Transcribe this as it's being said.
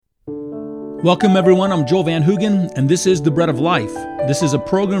Welcome everyone, I'm Joel Van Hoogen, and this is The Bread of Life. This is a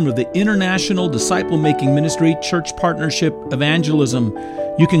program of the International Disciple-Making Ministry Church Partnership Evangelism.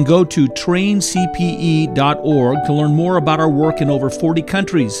 You can go to traincpe.org to learn more about our work in over 40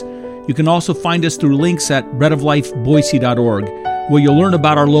 countries. You can also find us through links at breadoflifeboise.org, where you'll learn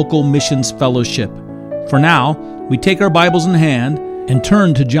about our local missions fellowship. For now, we take our Bibles in hand and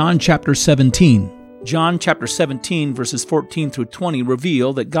turn to John chapter 17. John chapter 17, verses 14 through 20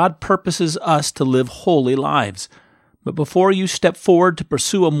 reveal that God purposes us to live holy lives. But before you step forward to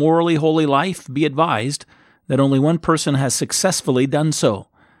pursue a morally holy life, be advised that only one person has successfully done so.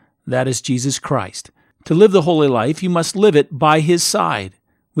 That is Jesus Christ. To live the holy life, you must live it by His side,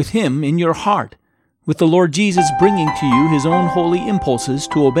 with Him in your heart, with the Lord Jesus bringing to you His own holy impulses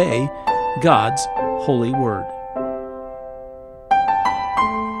to obey God's holy word.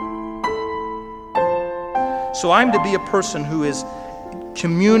 So I'm to be a person who is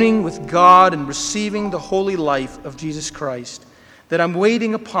communing with God and receiving the holy life of Jesus Christ, that I'm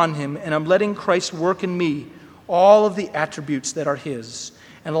waiting upon Him and I'm letting Christ work in me all of the attributes that are His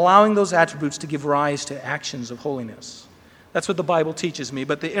and allowing those attributes to give rise to actions of holiness. That's what the Bible teaches me.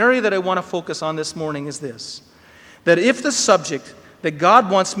 But the area that I want to focus on this morning is this, that if the subject that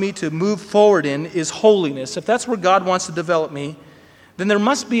God wants me to move forward in is holiness, if that's where God wants to develop me, then there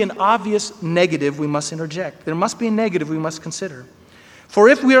must be an obvious negative we must interject. There must be a negative we must consider. For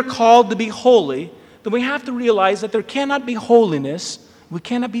if we are called to be holy, then we have to realize that there cannot be holiness, we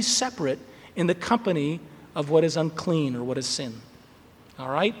cannot be separate in the company of what is unclean or what is sin. All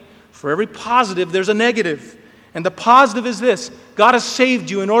right? For every positive, there's a negative. And the positive is this: God has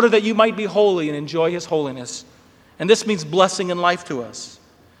saved you in order that you might be holy and enjoy His holiness. And this means blessing and life to us.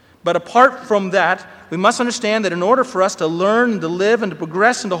 But apart from that, we must understand that in order for us to learn and to live and to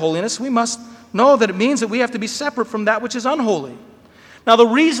progress into holiness, we must know that it means that we have to be separate from that which is unholy. Now, the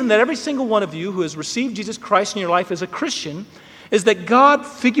reason that every single one of you who has received Jesus Christ in your life as a Christian is that God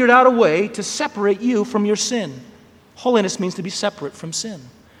figured out a way to separate you from your sin. Holiness means to be separate from sin.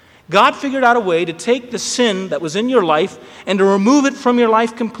 God figured out a way to take the sin that was in your life and to remove it from your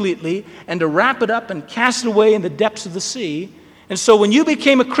life completely and to wrap it up and cast it away in the depths of the sea. And so when you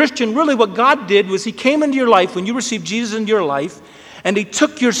became a Christian, really what God did was He came into your life when you received Jesus into your life, and He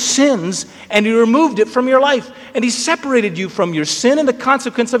took your sins and He removed it from your life. And He separated you from your sin and the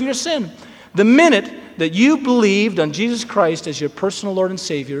consequence of your sin. The minute that you believed on Jesus Christ as your personal Lord and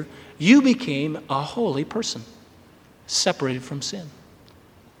Savior, you became a holy person, separated from sin.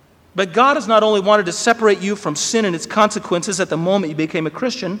 But God has not only wanted to separate you from sin and its consequences at the moment you became a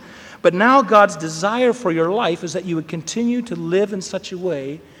Christian, but now God's desire for your life is that you would continue to live in such a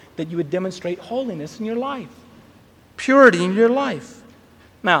way that you would demonstrate holiness in your life, purity in your life.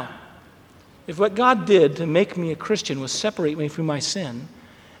 Now, if what God did to make me a Christian was separate me from my sin,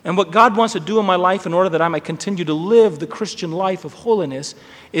 and what God wants to do in my life in order that I might continue to live the Christian life of holiness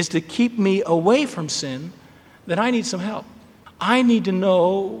is to keep me away from sin, then I need some help. I need to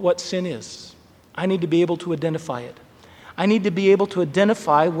know what sin is. I need to be able to identify it. I need to be able to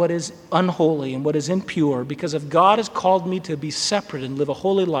identify what is unholy and what is impure, because if God has called me to be separate and live a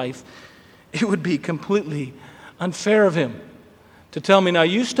holy life, it would be completely unfair of Him to tell me, now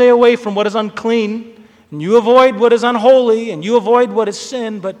you stay away from what is unclean, and you avoid what is unholy, and you avoid what is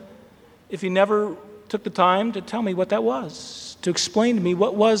sin, but if He never took the time to tell me what that was, to explain to me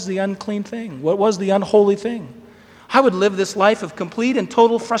what was the unclean thing, what was the unholy thing, I would live this life of complete and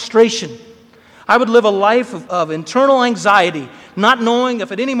total frustration. I would live a life of internal anxiety, not knowing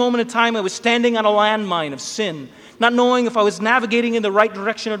if at any moment in time I was standing on a landmine of sin, not knowing if I was navigating in the right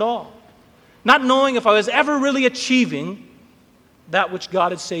direction at all, not knowing if I was ever really achieving that which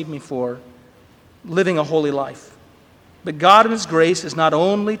God had saved me for, living a holy life. But God in His grace has not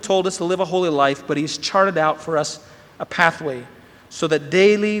only told us to live a holy life, but He's charted out for us a pathway so that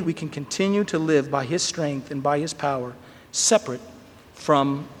daily we can continue to live by His strength and by His power, separate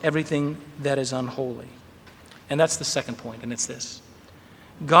from everything that is unholy. And that's the second point, and it's this.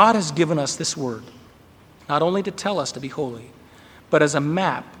 God has given us this word, not only to tell us to be holy, but as a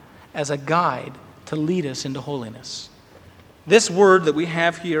map, as a guide to lead us into holiness. This word that we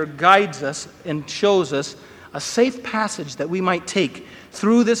have here guides us and shows us a safe passage that we might take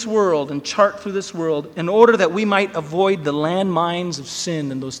through this world and chart through this world in order that we might avoid the landmines of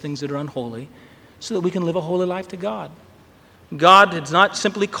sin and those things that are unholy, so that we can live a holy life to God. God has not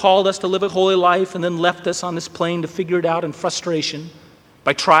simply called us to live a holy life and then left us on this plane to figure it out in frustration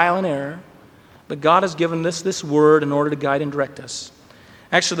by trial and error, but God has given us this word in order to guide and direct us.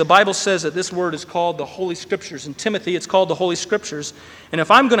 Actually, the Bible says that this word is called the Holy Scriptures. In Timothy, it's called the Holy Scriptures. And if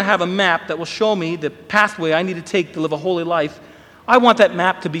I'm going to have a map that will show me the pathway I need to take to live a holy life, I want that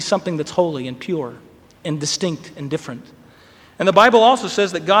map to be something that's holy and pure and distinct and different. And the Bible also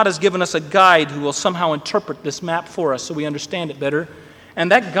says that God has given us a guide who will somehow interpret this map for us so we understand it better.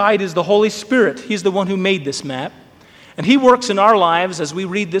 And that guide is the Holy Spirit. He's the one who made this map. And He works in our lives as we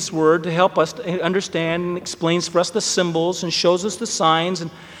read this Word to help us to understand and explains for us the symbols and shows us the signs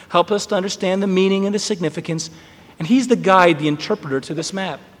and help us to understand the meaning and the significance. And He's the guide, the interpreter to this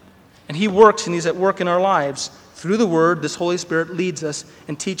map. And He works and He's at work in our lives. Through the Word, this Holy Spirit leads us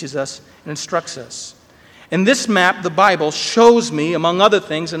and teaches us and instructs us. And this map, the Bible, shows me, among other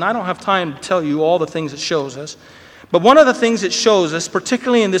things, and I don't have time to tell you all the things it shows us, but one of the things it shows us,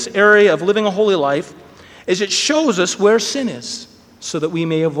 particularly in this area of living a holy life, is it shows us where sin is so that we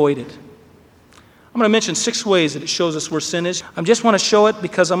may avoid it. I'm going to mention 6 ways that it shows us where sin is. I just want to show it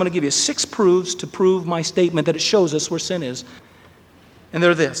because I'm going to give you 6 proofs to prove my statement that it shows us where sin is. And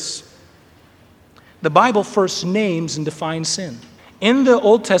they're this. The Bible first names and defines sin. In the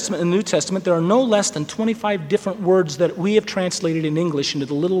Old Testament and the New Testament, there are no less than 25 different words that we have translated in English into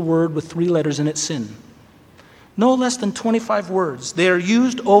the little word with 3 letters in it, sin. No less than 25 words. They are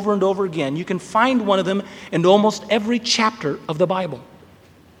used over and over again. You can find one of them in almost every chapter of the Bible.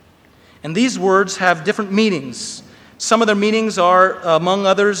 And these words have different meanings. Some of their meanings are, among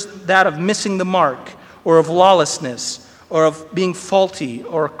others, that of missing the mark, or of lawlessness, or of being faulty,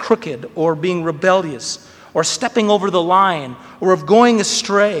 or crooked, or being rebellious, or stepping over the line, or of going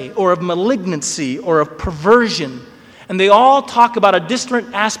astray, or of malignancy, or of perversion. And they all talk about a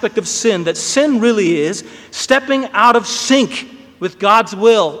different aspect of sin, that sin really is stepping out of sync with God's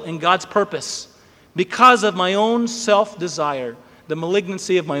will and God's purpose because of my own self-desire, the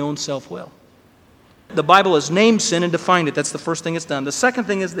malignancy of my own self-will. The Bible has named sin and defined it. That's the first thing it's done. The second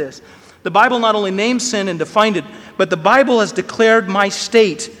thing is this. The Bible not only named sin and defined it, but the Bible has declared my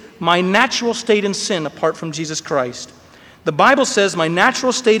state, my natural state in sin apart from Jesus Christ. The Bible says my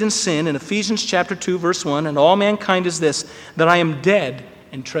natural state in sin in Ephesians chapter 2, verse 1, and all mankind is this, that I am dead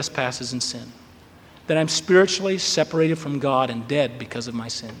in trespasses and sin. That I'm spiritually separated from God and dead because of my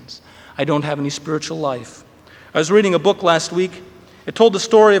sins. I don't have any spiritual life. I was reading a book last week. It told the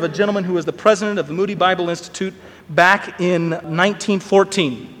story of a gentleman who was the president of the Moody Bible Institute back in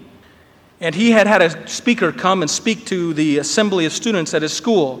 1914. And he had a speaker come and speak to the assembly of students at his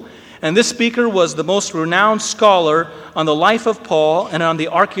school. And this speaker was the most renowned scholar on the life of Paul and on the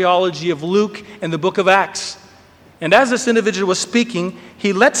archaeology of Luke and the book of Acts. And as this individual was speaking,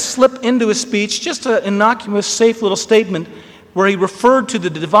 he let slip into his speech just an innocuous, safe little statement where he referred to the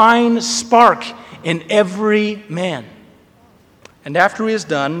divine spark in every man. And after he is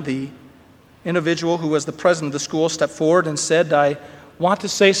done, the individual who was the president of the school stepped forward and said, I want to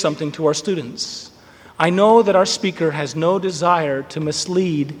say something to our students. I know that our speaker has no desire to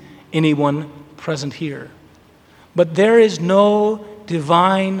mislead anyone present here. But there is no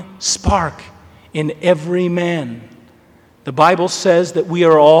divine spark in every man. The Bible says that we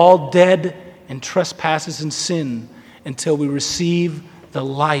are all dead in trespasses and sin until we receive the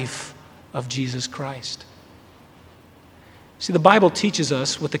life of Jesus Christ. See, the Bible teaches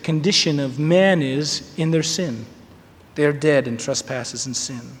us what the condition of man is in their sin. They are dead in trespasses and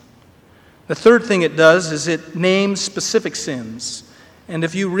sin. The third thing it does is it names specific sins. And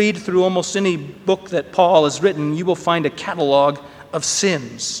if you read through almost any book that Paul has written, you will find a catalog of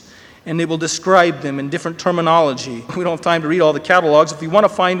sins. And it will describe them in different terminology. We don't have time to read all the catalogs. If you want to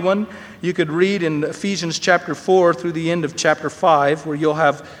find one, you could read in Ephesians chapter 4 through the end of chapter 5, where you'll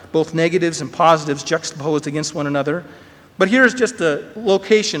have both negatives and positives juxtaposed against one another. But here's just a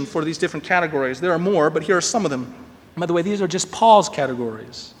location for these different categories. There are more, but here are some of them. By the way, these are just Paul's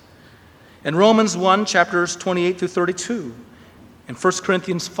categories. In Romans 1, chapters 28 through 32. In 1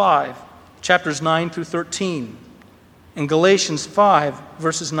 Corinthians 5, chapters 9 through 13. In Galatians 5,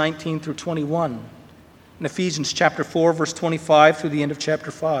 verses 19 through 21. In Ephesians chapter 4, verse 25 through the end of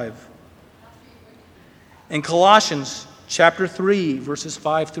chapter 5. In Colossians chapter 3, verses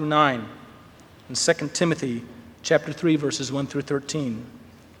 5 through 9. In 2 Timothy chapter 3, verses 1 through 13.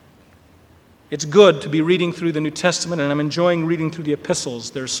 It's good to be reading through the New Testament, and I'm enjoying reading through the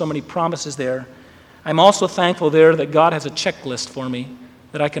epistles. There are so many promises there. I'm also thankful there that God has a checklist for me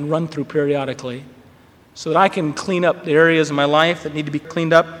that I can run through periodically so that I can clean up the areas in my life that need to be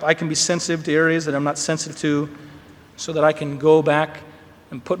cleaned up. I can be sensitive to areas that I'm not sensitive to so that I can go back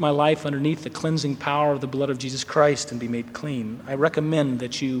and put my life underneath the cleansing power of the blood of Jesus Christ and be made clean. I recommend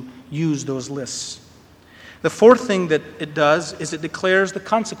that you use those lists. The fourth thing that it does is it declares the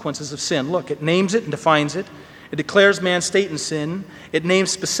consequences of sin. Look, it names it and defines it, It declares man's state in sin. It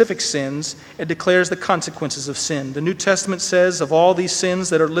names specific sins. It declares the consequences of sin. The New Testament says of all these sins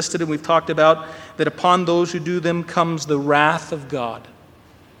that are listed and we've talked about, that upon those who do them comes the wrath of God.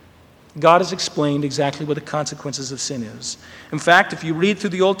 God has explained exactly what the consequences of sin is. In fact, if you read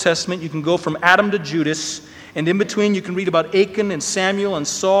through the Old Testament, you can go from Adam to Judas, and in between you can read about Achan and Samuel and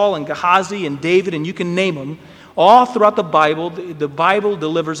Saul and Gehazi and David, and you can name them. All throughout the Bible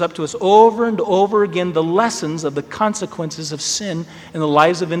delivers up to us over and over again the lessons of the consequences of sin in the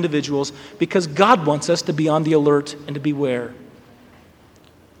lives of individuals, because God wants us to be on the alert and to beware.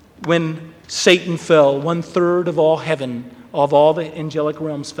 When Satan fell, 1/3 of all heaven, of all the angelic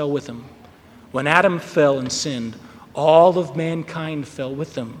realms fell with him. When Adam fell and sinned, all of mankind fell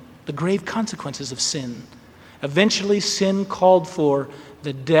with them. The grave consequences of sin. Eventually, sin called for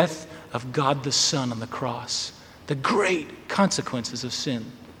the death of God the Son on the cross. The great consequences of sin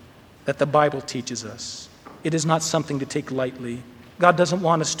that the Bible teaches us. It is not something to take lightly. God doesn't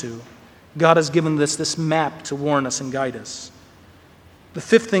want us to. God has given us this map to warn us and guide us. The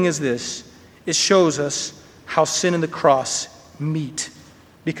fifth thing is this. It shows us how sin and the cross meet.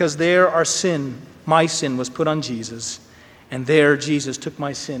 Because there our sin, my sin, was put on Jesus. And there Jesus took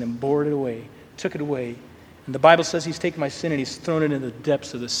my sin and bore it away, took it away. And the Bible says he's taken my sin and he's thrown it into the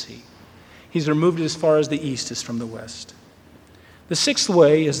depths of the sea. He's removed it as far as the east is from the west. The sixth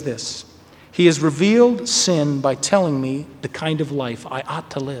way is this. He has revealed sin by telling me the kind of life I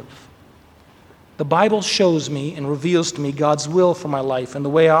ought to live. The Bible shows me and reveals to me God's will for my life and the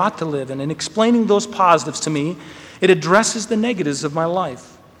way I ought to live. And in explaining those positives to me, it addresses the negatives of my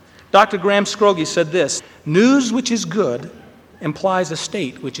life. Dr. Graham Scroggie said this, news which is good implies a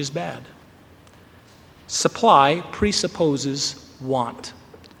state which is bad. Supply presupposes want.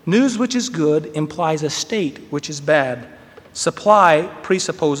 News which is good implies a state which is bad. Supply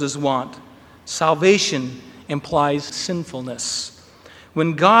presupposes want. Salvation implies sinfulness.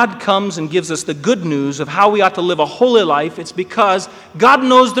 When God comes and gives us the good news of how we ought to live a holy life, it's because God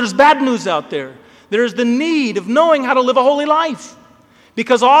knows there's bad news out there. There's the need of knowing how to live a holy life.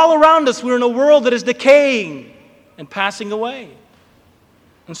 Because all around us, we're in a world that is decaying and passing away.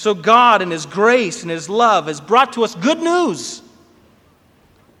 And so God, in His grace and His love, has brought to us good news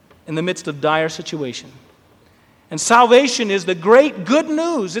in the midst of dire situation. And salvation is the great good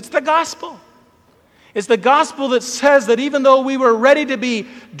news. It's the gospel. It's the gospel that says that even though we were ready to be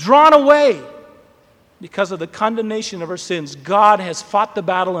drawn away because of the condemnation of our sins, God has fought the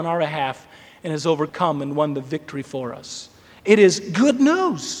battle in our behalf and has overcome and won the victory for us. It is good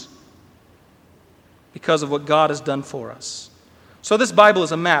news because of what God has done for us. So this Bible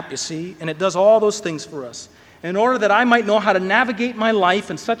is a map, you see, and it does all those things for us in order that I might know how to navigate my life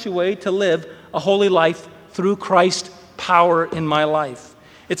in such a way to live a holy life through Christ's power in my life.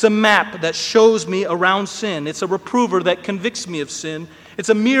 It's a map that shows me around sin. It's a reprover that convicts me of sin. It's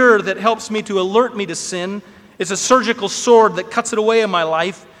a mirror that helps me to alert me to sin. It's a surgical sword that cuts it away in my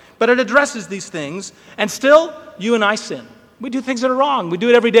life. But it addresses these things. And still, you and I sin. We do things that are wrong. We do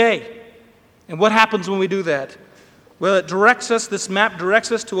it every day. And what happens when we do that? Well, it directs us, this map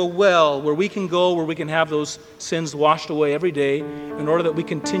directs us to a well where we can go, where we can have those sins washed away every day in order that we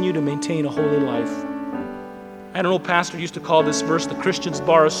continue to maintain a holy life. I had an old pastor used to call this verse the Christian's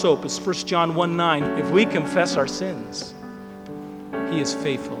bar of soap. It's 1 John 1:9. If we confess our sins, He is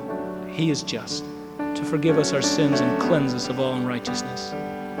faithful, He is just, to forgive us our sins and cleanse us of all unrighteousness.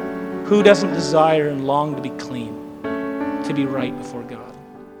 Who doesn't desire and long to be clean, to be right before God?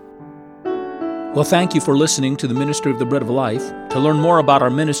 Well, thank you for listening to the Ministry of the Bread of Life. To learn more about our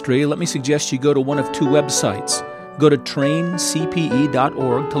ministry, let me suggest you go to one of two websites. Go to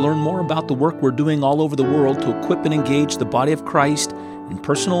traincpe.org to learn more about the work we're doing all over the world to equip and engage the body of Christ in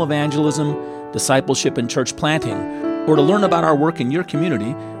personal evangelism, discipleship, and church planting. Or to learn about our work in your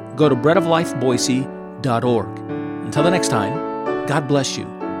community, go to breadoflifeboise.org. Until the next time, God bless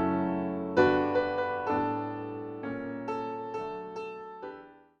you.